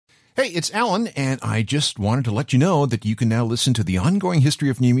Hey, it's Alan, and I just wanted to let you know that you can now listen to the ongoing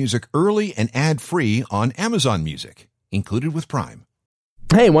history of new music early and ad-free on Amazon Music, included with Prime.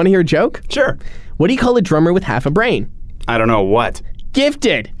 Hey, want to hear a joke? Sure. What do you call a drummer with half a brain? I don't know what.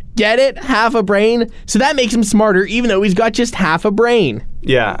 Gifted. Get it? Half a brain? So that makes him smarter even though he's got just half a brain.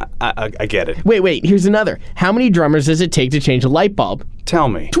 Yeah, I get it. Wait, here's another. How many drummers does it take to change a light bulb? Tell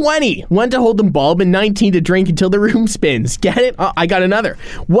me. 20. 1 to hold the bulb and 19 to drink until the room spins. Get it? I got another.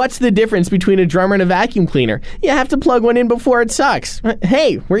 What's the difference between a drummer and a vacuum cleaner? You have to plug one in before it sucks.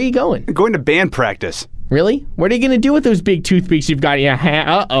 Hey, where are you going? Going to band practice. Really? What are you going to do with those big toothpicks you've got in your hand?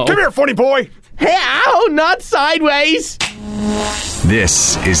 Uh-oh. Come here, funny boy! Hey, ow, not sideways!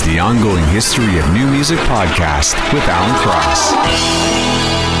 This is the Ongoing History of New Music podcast with Alan Cross.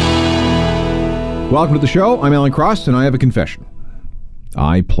 Welcome to the show. I'm Alan Cross, and I have a confession.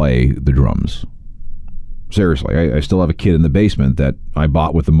 I play the drums. Seriously, I still have a kit in the basement that I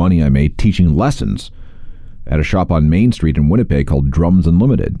bought with the money I made teaching lessons at a shop on Main Street in Winnipeg called Drums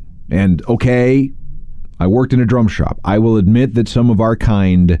Unlimited. And okay, I worked in a drum shop. I will admit that some of our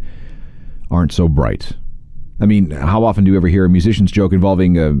kind aren't so bright. I mean, how often do you ever hear a musician's joke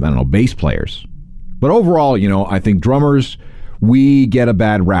involving, bass players? But overall, I think drummers, we get a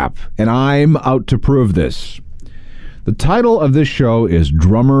bad rap, and I'm out to prove this. The title of this show is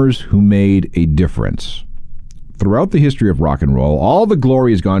Drummers Who Made a Difference. Throughout the history of rock and roll, all the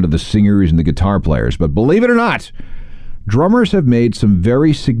glory has gone to the singers and the guitar players, but believe it or not, drummers have made some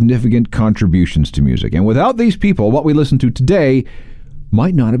very significant contributions to music, and without these people, what we listen to today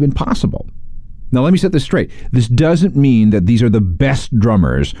might not have been possible. Now, let me set this straight. This doesn't mean that these are the best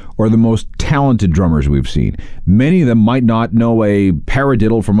drummers or the most talented drummers we've seen. Many of them might not know a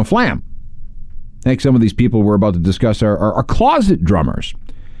paradiddle from a flam. Heck, some of these people we're about to discuss are closet drummers.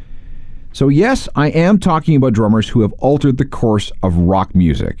 So yes, I am talking about drummers who have altered the course of rock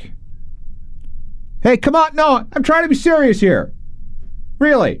music. Hey, come on. No, I'm trying to be serious here.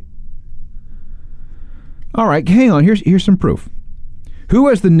 Really. All right, hang on. Here's some proof. Who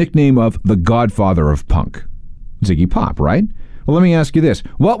has the nickname of the Godfather of Punk? It's Iggy Pop, right? Well, let me ask you this.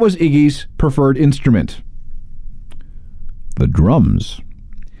 What was Iggy's preferred instrument? The drums.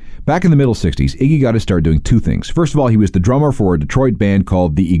 Back in the middle 60s, Iggy got to start doing two things. First of all, he was the drummer for a Detroit band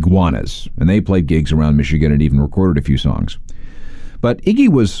called the Iguanas, and they played gigs around Michigan and even recorded a few songs. But Iggy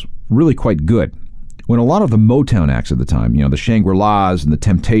was really quite good. When a lot of the Motown acts at the time, the Shangri-Las and the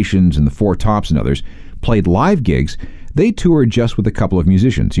Temptations and the Four Tops and others, played live gigs, they toured just with a couple of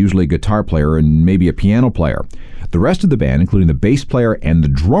musicians, usually a guitar player and maybe a piano player. The rest of the band, including the bass player and the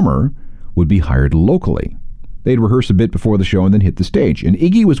drummer, would be hired locally. They'd rehearse a bit before the show and then hit the stage. And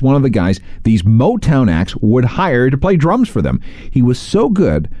Iggy was one of the guys these Motown acts would hire to play drums for them. He was so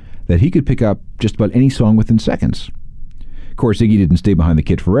good that he could pick up just about any song within seconds. Of course, Iggy didn't stay behind the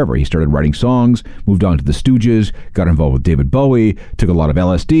kit forever. He started writing songs, moved on to the Stooges, got involved with David Bowie, took a lot of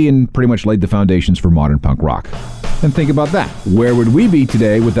LSD, and pretty much laid the foundations for modern punk rock. And think about that. Where would we be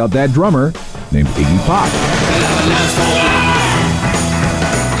today without that drummer named Iggy Pop?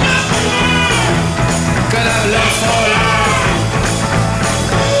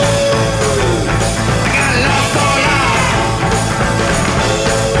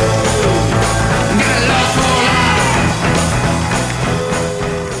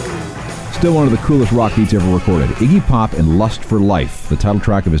 Still one of the coolest rock beats ever recorded. Iggy Pop and Lust for Life, the title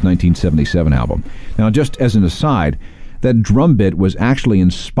track of his 1977 album. Now, just as an aside, that drum bit was actually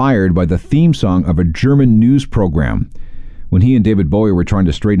inspired by the theme song of a German news program. When he and David Bowie were trying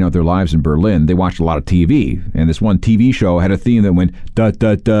to straighten out their lives in Berlin, they watched a lot of TV, and this one TV show had a theme that went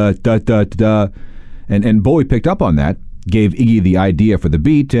da-da-da-da-da-da, and Bowie picked up on that, gave Iggy the idea for the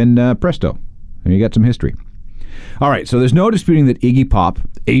beat, and presto, and you got some history. All right, so there's no disputing that Iggy Pop,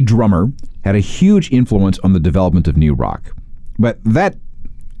 a drummer, had a huge influence on the development of new rock. But that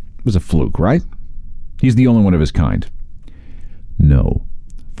was a fluke, right? He's the only one of his kind. No,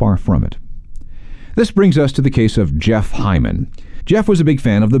 far from it. This brings us to the case of Jeff Hyman. Jeff was a big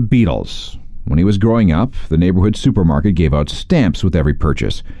fan of the Beatles. When he was growing up, the neighborhood supermarket gave out stamps with every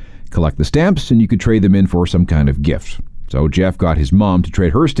purchase. Collect the stamps and you could trade them in for some kind of gift. So Jeff got his mom to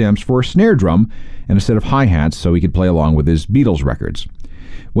trade her stamps for a snare drum and a set of hi-hats so he could play along with his Beatles records.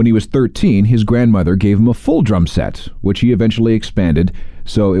 When he was 13, his grandmother gave him a full drum set, which he eventually expanded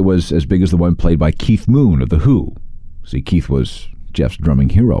so it was as big as the one played by Keith Moon of The Who. See, Keith was Jeff's drumming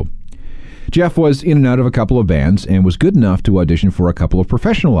hero. Jeff was in and out of a couple of bands and was good enough to audition for a couple of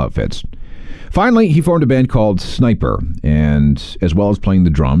professional outfits. Finally, he formed a band called Sniper, and as well as playing the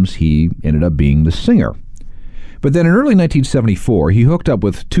drums, he ended up being the singer. But then in early 1974, he hooked up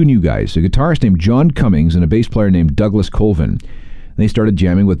with two new guys, a guitarist named John Cummings and a bass player named Douglas Colvin. They started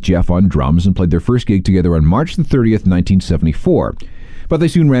jamming with Jeff on drums and played their first gig together on March the 30th, 1974. But they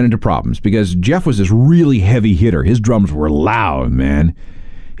soon ran into problems because Jeff was this really heavy hitter. His drums were loud, man.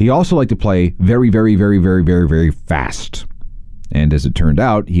 He also liked to play very, very, very, very, very, very fast. And as it turned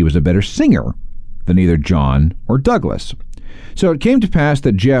out, he was a better singer than either John or Douglas. So it came to pass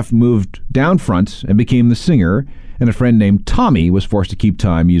that Jeff moved down front and became the singer, and a friend named Tommy was forced to keep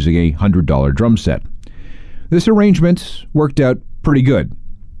time using a $100 drum set. This arrangement worked out pretty good,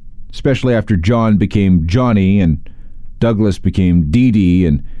 especially after John became Johnny and Douglas became Dee Dee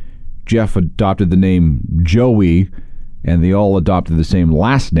and Jeff adopted the name Joey, and they all adopted the same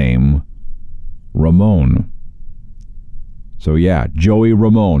last name, Ramone. So yeah, Joey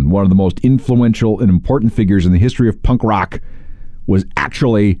Ramone, one of the most influential and important figures in the history of punk rock, was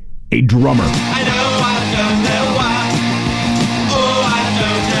actually a drummer. I don't know why. Oh, I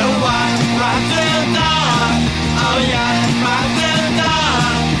don't know why. Right till dawn. Oh yeah, right till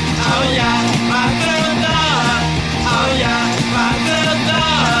dawn. Oh yeah, right till dawn. Oh yeah, right till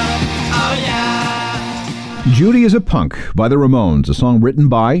dawn. Oh yeah. Judy is a Punk by the Ramones, a song written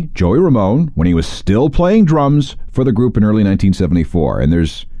by Joey Ramone when he was still playing drums for the group in early 1974. And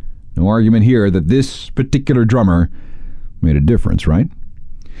there's no argument here that this particular drummer made a difference, right?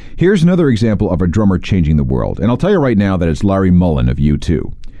 Here's another example of a drummer changing the world. And I'll tell you right now that it's Larry Mullen of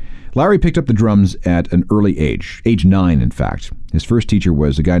U2. Larry picked up the drums at an early age 9 in fact. His first teacher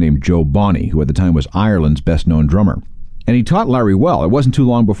was a guy named Joe Bonney, who at the time was Ireland's best-known drummer. And he taught Larry well. It wasn't too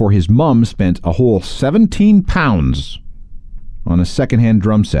long before his mum spent a whole 17 pounds on a second-hand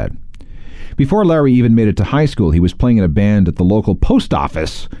drum set. Before Larry even made it to high school, he was playing in a band at the local post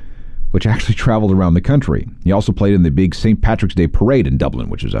office, which actually traveled around the country. He also played in the big St. Patrick's Day parade in Dublin,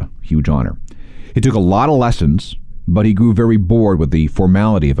 which is a huge honor. He took a lot of lessons, but he grew very bored with the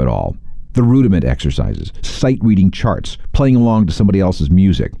formality of it all. The rudiment exercises, sight-reading charts, playing along to somebody else's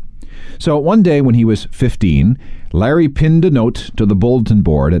music. So one day when he was 15, Larry pinned a note to the bulletin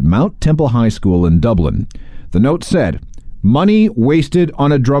board at Mount Temple High School in Dublin. The note said, "Money wasted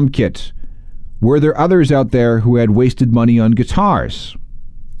on a drum kit. Were there others out there who had wasted money on guitars?"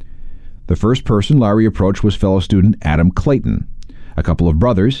 The first person Larry approached was fellow student Adam Clayton. A couple of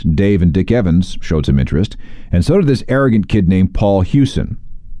brothers, Dave and Dick Evans, showed some interest, and so did this arrogant kid named Paul Hewson.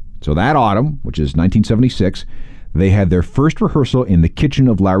 So that autumn, which is 1976, they had their first rehearsal in the kitchen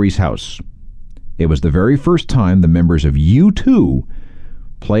of Larry's house. It was the very first time the members of U2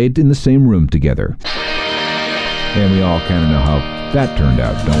 played in the same room together. And we all kind of know how that turned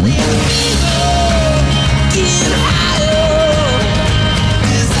out, don't we?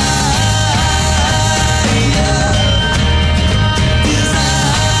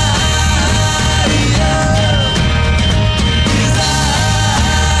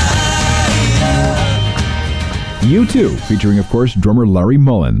 U2, featuring, of course, drummer Larry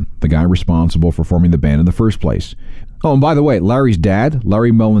Mullen, the guy responsible for forming the band in the first place. Oh, and by the way, Larry's dad,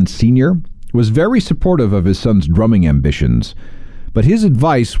 Larry Mullen Sr., was very supportive of his son's drumming ambitions. But his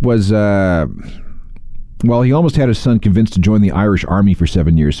advice was, well, he almost had his son convinced to join the Irish Army for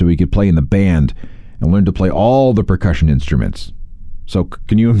 7 years so he could play in the band and learn to play all the percussion instruments. So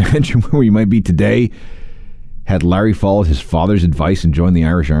can you imagine where we might be today had Larry followed his father's advice and joined the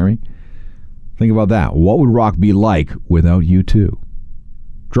Irish Army? Think about that. What would rock be like without U2?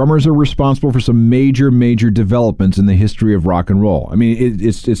 Drummers are responsible for some major, major developments in the history of rock and roll. I mean,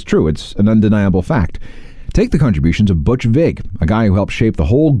 it's true. It's an undeniable fact. Take the contributions of Butch Vig, a guy who helped shape the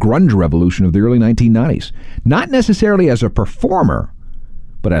whole grunge revolution of the early 1990s. Not necessarily as a performer,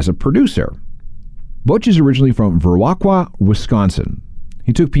 but as a producer. Butch is originally from Viroqua, Wisconsin.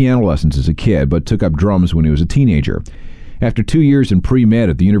 He took piano lessons as a kid, but took up drums when he was a teenager. After 2 years in pre-med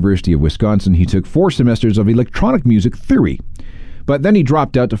at the University of Wisconsin, he took 4 semesters of electronic music theory. But then he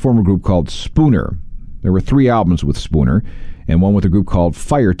dropped out to form a group called Spooner. There were 3 albums with Spooner, and one with a group called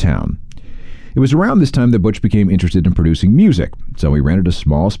Firetown. It was around this time that Butch became interested in producing music, so he rented a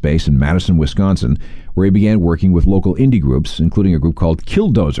small space in Madison, Wisconsin, where he began working with local indie groups, including a group called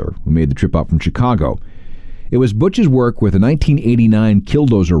Killdozer, who made the trip up from Chicago. It was Butch's work with a 1989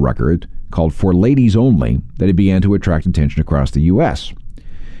 Killdozer record called For Ladies Only that he began to attract attention across the U.S.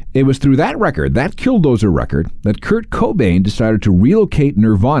 It was through that record, that Killdozer record, that Kurt Cobain decided to relocate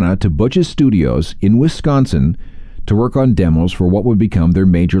Nirvana to Butch's studios in Wisconsin to work on demos for what would become their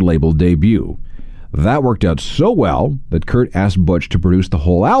major label debut. That worked out so well that Kurt asked Butch to produce the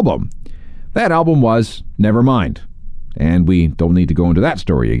whole album. That album was Nevermind, and we don't need to go into that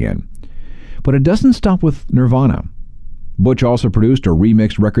story again. But it doesn't stop with Nirvana. Butch also produced or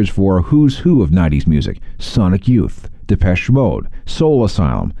remixed records for a who's who of 90s music: Sonic Youth, Depeche Mode, Soul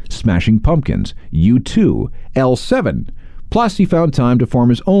Asylum, Smashing Pumpkins, U2, L7, Plus, he found time to form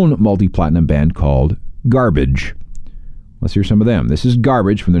his own multi-platinum band called Garbage. Let's hear some of them. This is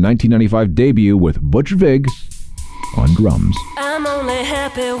Garbage from their 1995 debut with Butch Vig on drums. I'm only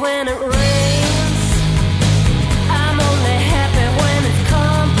happy when it rains. I'm only happy when it's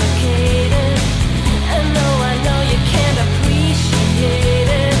complicated. And though I know you can't appreciate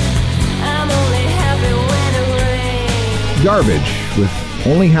it, I'm only happy when it rains. Garbage with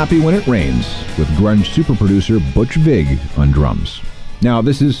Only Happy When It Rains with grunge super producer Butch Vig on drums. Now,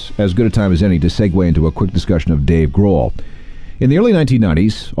 this is as good a time as any to segue into a quick discussion of Dave Grohl. In the early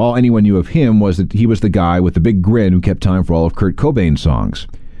 1990s, all anyone knew of him was that he was the guy with the big grin who kept time for all of Kurt Cobain's songs.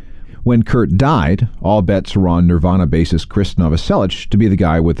 When Kurt died, all bets were on Nirvana bassist Chris Novoselic to be the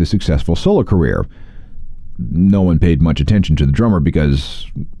guy with the successful solo career. No one paid much attention to the drummer because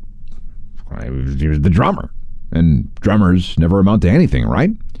he was the drummer, and drummers never amount to anything,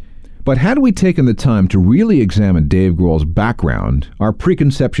 right? But had we taken the time to really examine Dave Grohl's background, our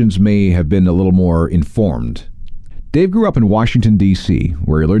preconceptions may have been a little more informed. Dave grew up in Washington, D.C.,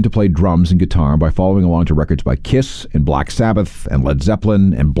 where he learned to play drums and guitar by following along to records by Kiss and Black Sabbath and Led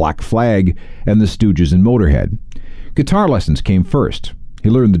Zeppelin and Black Flag and the Stooges and Motorhead. Guitar lessons came first. He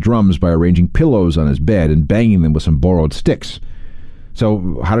learned the drums by arranging pillows on his bed and banging them with some borrowed sticks.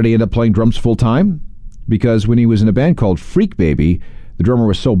 So how did he end up playing drums full-time? Because when he was in a band called Freak Baby, the drummer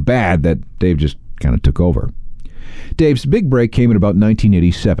was so bad that Dave just kind of took over. Dave's big break came in about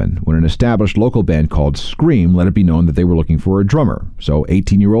 1987 when an established local band called Scream let it be known that they were looking for a drummer. So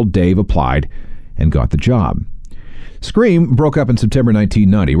 18-year-old Dave applied and got the job. Scream broke up in September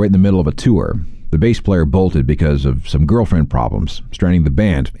 1990, right in the middle of a tour. The bass player bolted because of some girlfriend problems, stranding the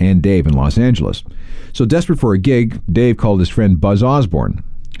band and Dave in Los Angeles. So desperate for a gig, Dave called his friend Buzz Osborne.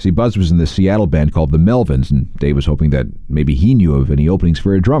 See, Buzz was in this Seattle band called the Melvins, and Dave was hoping that maybe he knew of any openings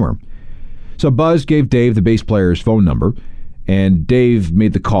for a drummer. So Buzz gave Dave the bass player's phone number, and Dave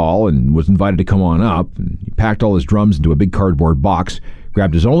made the call and was invited to come on up. And he packed all his drums into a big cardboard box,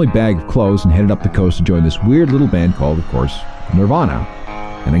 grabbed his only bag of clothes, and headed up the coast to join this weird little band called, of course, Nirvana.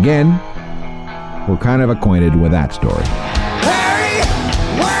 And again, we're kind of acquainted with that story. Hey,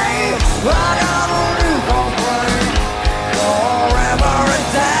 wait, what I'm gonna complain forever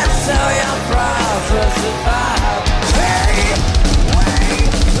and dance till you're proud to survive. Hey, wait.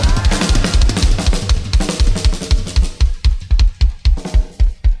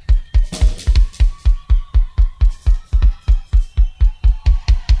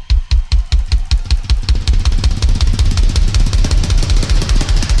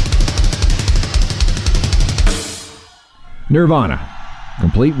 Nirvana,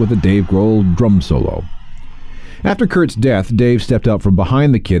 complete with a Dave Grohl drum solo. After Kurt's death, Dave stepped out from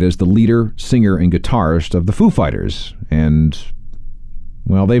behind the kid as the leader, singer, and guitarist of the Foo Fighters. And,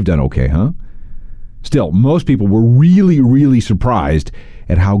 well, they've done okay, huh? Still, most people were really, really surprised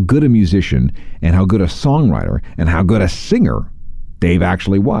at how good a musician and how good a songwriter and how good a singer Dave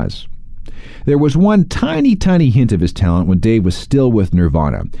actually was. There was one tiny, tiny hint of his talent when Dave was still with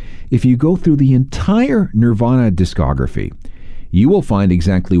Nirvana. If you go through the entire Nirvana discography, you will find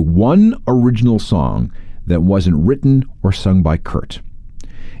exactly one original song that wasn't written or sung by Kurt.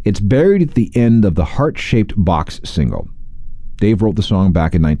 It's buried at the end of the Heart-Shaped Box single. Dave wrote the song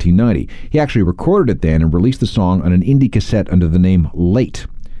back in 1990. He actually recorded it then and released the song on an indie cassette under the name Late.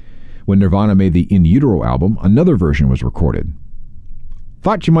 When Nirvana made the In Utero album, another version was recorded.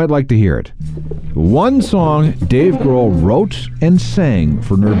 Thought you might like to hear it. One song Dave Grohl wrote and sang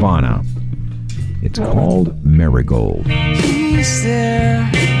for Nirvana. It's called Marigold. He's there,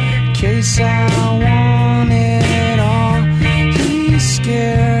 in case I want it all. He's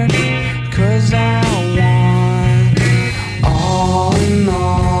scared, 'cause I want all in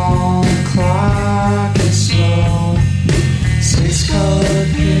all. Clock is slow, 6-color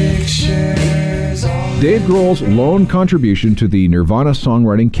pictures. Dave Grohl's lone contribution to the Nirvana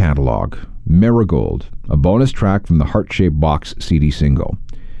songwriting catalog, Marigold, a bonus track from the Heart-Shaped Box CD single.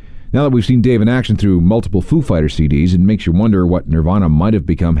 Now that we've seen Dave in action through multiple Foo Fighters CDs, it makes you wonder what Nirvana might have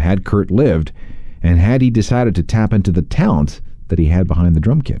become had Kurt lived, and had he decided to tap into the talent that he had behind the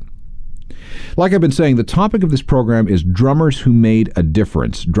drum kit. Like I've been saying, the topic of this program is drummers who made a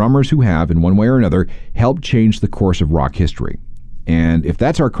difference, drummers who have, in one way or another, helped change the course of rock history. And if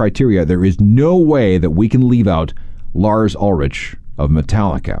that's our criteria, there is no way that we can leave out Lars Ulrich of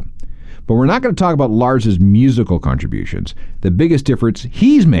Metallica. But we're not going to talk about Lars's musical contributions. The biggest difference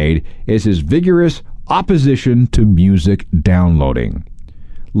he's made is his vigorous opposition to music downloading.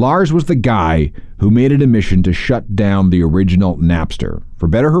 Lars was the guy who made it a mission to shut down the original Napster. For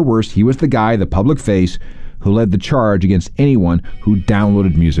better or worse, he was the guy, the public face, who led the charge against anyone who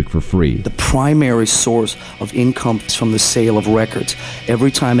downloaded music for free. The primary source of income is from the sale of records.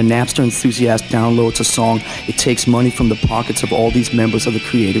 Every time a Napster enthusiast downloads a song, it takes money from the pockets of all these members of the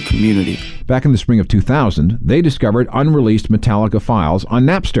creative community. Back in the spring of 2000, they discovered unreleased Metallica files on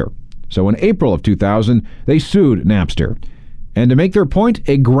Napster. So in April of 2000, they sued Napster. And to make their point,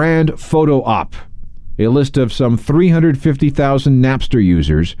 a grand photo op. A list of some 350,000 Napster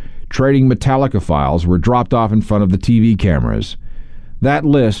users trading Metallica files were dropped off in front of the TV cameras. That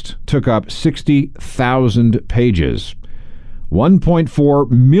list took up 60,000 pages. 1.4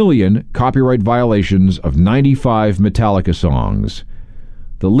 million copyright violations of 95 Metallica songs.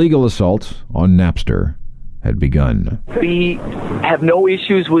 The legal assault on Napster had begun. We have no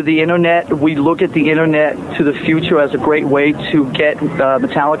issues with the internet. We look at the internet to the future as a great way to get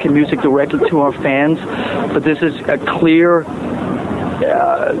Metallica music directly to our fans. But this is a clear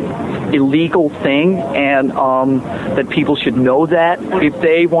illegal thing, and that people should know that. If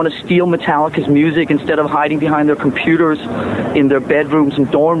they want to steal Metallica's music, instead of hiding behind their computers in their bedrooms and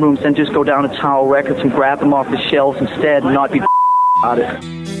dorm rooms, then just go down to Tower Records and grab them off the shelves instead and not be about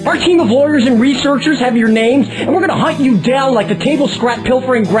it. Our team of lawyers and researchers have your names, and we're going to hunt you down like the table scrap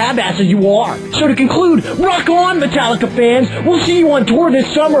pilfering grab asses you are. So to conclude, rock on, Metallica fans. We'll see you on tour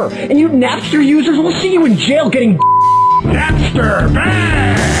this summer. And you Napster users, we'll see you in jail getting Napster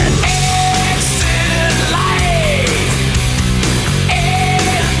banned.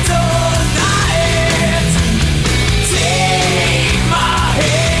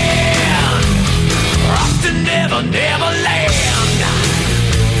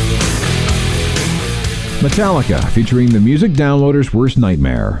 Metallica, featuring the music downloader's worst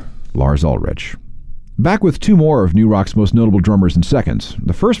nightmare, Lars Ulrich. Back with two more of New Rock's most notable drummers in seconds.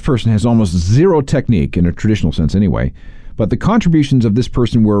 The first person has almost zero technique, in a traditional sense anyway, but the contributions of this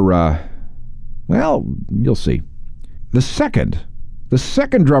person were, well, you'll see. The second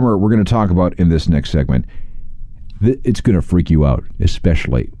drummer we're going to talk about in this next segment, it's going to freak you out,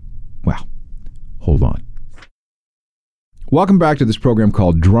 especially, well, hold on. Welcome back to this program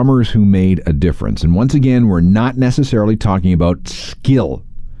called Drummers Who Made a Difference. And once again, we're not necessarily talking about skill.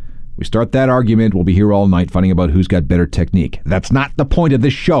 We start that argument, we'll be here all night fighting about who's got better technique. That's not the point of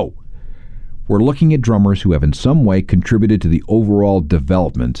this show. We're looking at drummers who have in some way contributed to the overall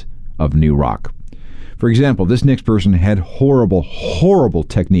development of New Rock. For example, this next person had horrible, horrible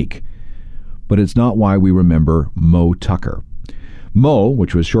technique. But it's not why we remember Moe Tucker. Moe,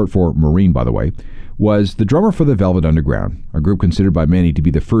 which was short for Maureen, by the way, was the drummer for the Velvet Underground, a group considered by many to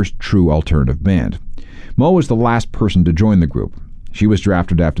be the first true alternative band. Moe was the last person to join the group. She was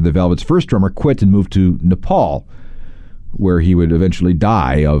drafted after the Velvet's first drummer quit and moved to Nepal, where he would eventually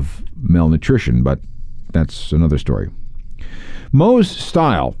die of malnutrition, but that's another story. Moe's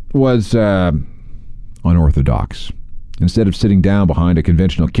style was unorthodox. Instead of sitting down behind a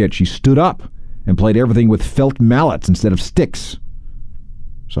conventional kit, she stood up and played everything with felt mallets instead of sticks.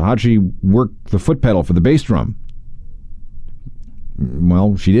 So how'd she work the foot pedal for the bass drum?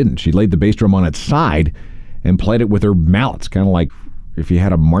 Well, she didn't. She laid the bass drum on its side and played it with her mallets, kind of like if you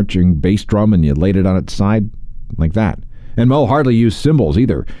had a marching bass drum and you laid it on its side, like that. And Moe hardly used cymbals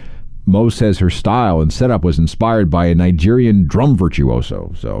either. Moe says her style and setup was inspired by a Nigerian drum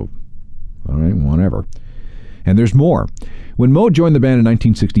virtuoso. So, all right, whatever. And there's more. When Moe joined the band in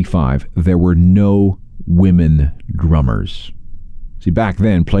 1965, there were no women drummers. See, back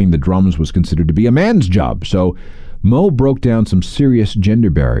then, playing the drums was considered to be a man's job, so Moe broke down some serious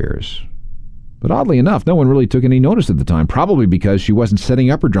gender barriers. But oddly enough, no one really took any notice at the time, probably because she wasn't setting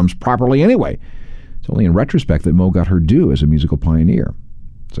up her drums properly anyway. It's only in retrospect that Moe got her due as a musical pioneer.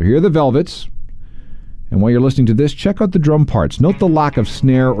 So here are the Velvets, and while you're listening to this, check out the drum parts. Note the lack of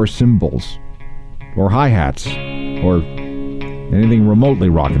snare or cymbals, or hi-hats, or anything remotely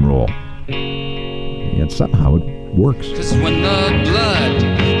rock and roll. Yet somehow it works. 'Cause when the blood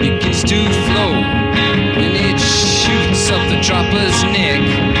begins to flow, when it shoots up the dropper's neck,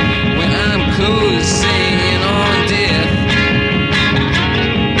 when I'm closing in on death,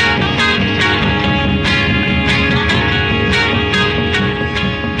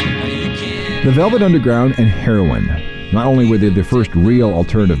 The Velvet Underground and Heroin. Not only were they the first real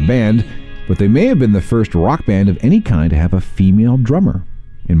alternative band, but they may have been the first rock band of any kind to have a female drummer,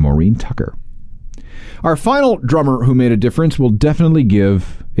 in Maureen Tucker. Our final drummer who made a difference will definitely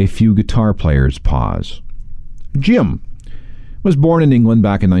give a few guitar players pause. Jim was born in England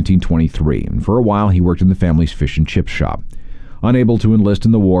back in 1923, and for a while he worked in the family's fish and chip shop. Unable to enlist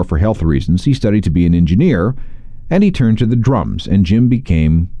in the war for health reasons, he studied to be an engineer, and he turned to the drums, and Jim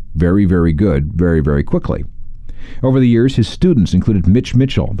became very, very good very, very quickly. Over the years, his students included Mitch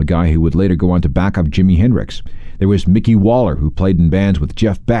Mitchell, the guy who would later go on to back up Jimi Hendrix. There was Mickey Waller, who played in bands with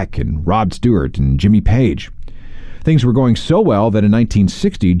Jeff Beck and Rod Stewart and Jimmy Page. Things were going so well that in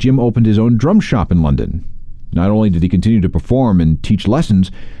 1960, Jim opened his own drum shop in London. Not only did he continue to perform and teach lessons,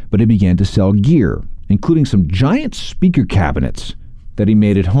 but he began to sell gear, including some giant speaker cabinets that he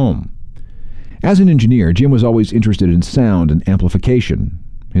made at home. As an engineer, Jim was always interested in sound and amplification.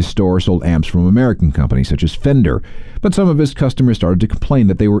 His store sold amps from American companies such as Fender, but some of his customers started to complain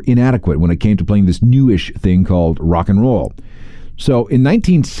that they were inadequate when it came to playing this newish thing called rock and roll. So in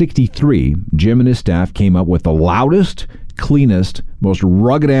 1963, Jim and his staff came up with the loudest, cleanest, most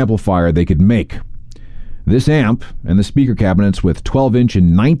rugged amplifier they could make. This amp and the speaker cabinets with 12-inch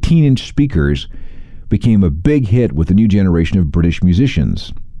and 19-inch speakers became a big hit with the new generation of British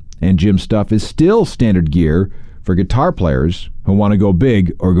musicians. And Jim's stuff is still standard gear for guitar players who want to go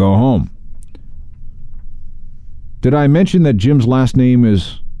big or go home. Did I mention that Jim's last name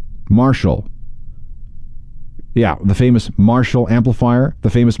is Marshall? Yeah, the famous Marshall amplifier, the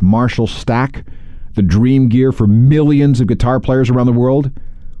famous Marshall stack, the dream gear for millions of guitar players around the world,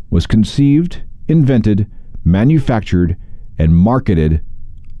 was conceived, invented, manufactured, and marketed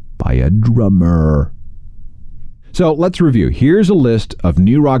by a drummer. So let's review. Here's a list of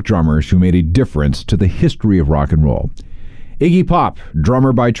new rock drummers who made a difference to the history of rock and roll. Iggy Pop,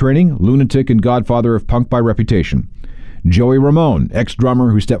 drummer by training, lunatic and godfather of punk by reputation. Joey Ramone,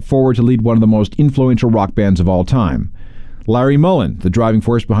 ex-drummer who stepped forward to lead one of the most influential rock bands of all time. Larry Mullen, the driving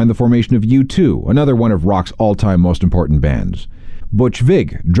force behind the formation of U2, another one of rock's all-time most important bands. Butch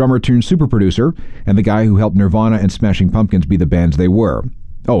Vig, drummer turned super producer, and the guy who helped Nirvana and Smashing Pumpkins be the bands they were.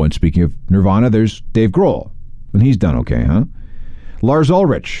 Oh, and speaking of Nirvana, there's Dave Grohl. And he's done okay, huh? Lars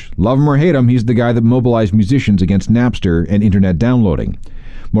Ulrich. Love him or hate him, he's the guy that mobilized musicians against Napster and internet downloading.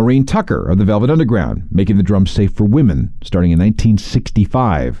 Maureen Tucker of the Velvet Underground, making the drums safe for women, starting in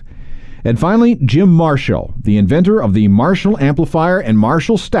 1965. And finally, Jim Marshall, the inventor of the Marshall amplifier and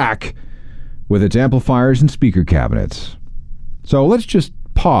Marshall stack, with its amplifiers and speaker cabinets. So let's just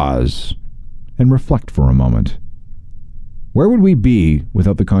pause and reflect for a moment. Where would we be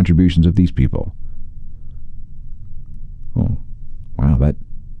without the contributions of these people? Oh, wow, that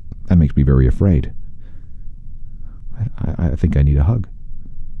makes me very afraid. I think I need a hug.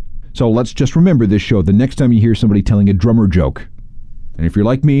 So let's just remember this show the next time you hear somebody telling a drummer joke. And if you're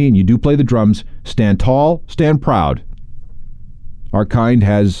like me and you do play the drums, stand tall, stand proud. Our kind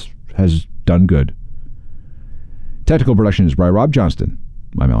has done good. Technical production is by Rob Johnston.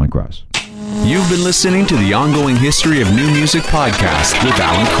 I'm Alan Cross. You've been listening to the Ongoing History of New Music podcast with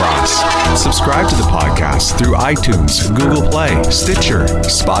Alan Cross. Subscribe to the podcast through iTunes, Google Play, Stitcher,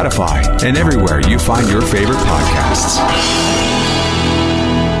 Spotify, and everywhere you find your favorite podcasts.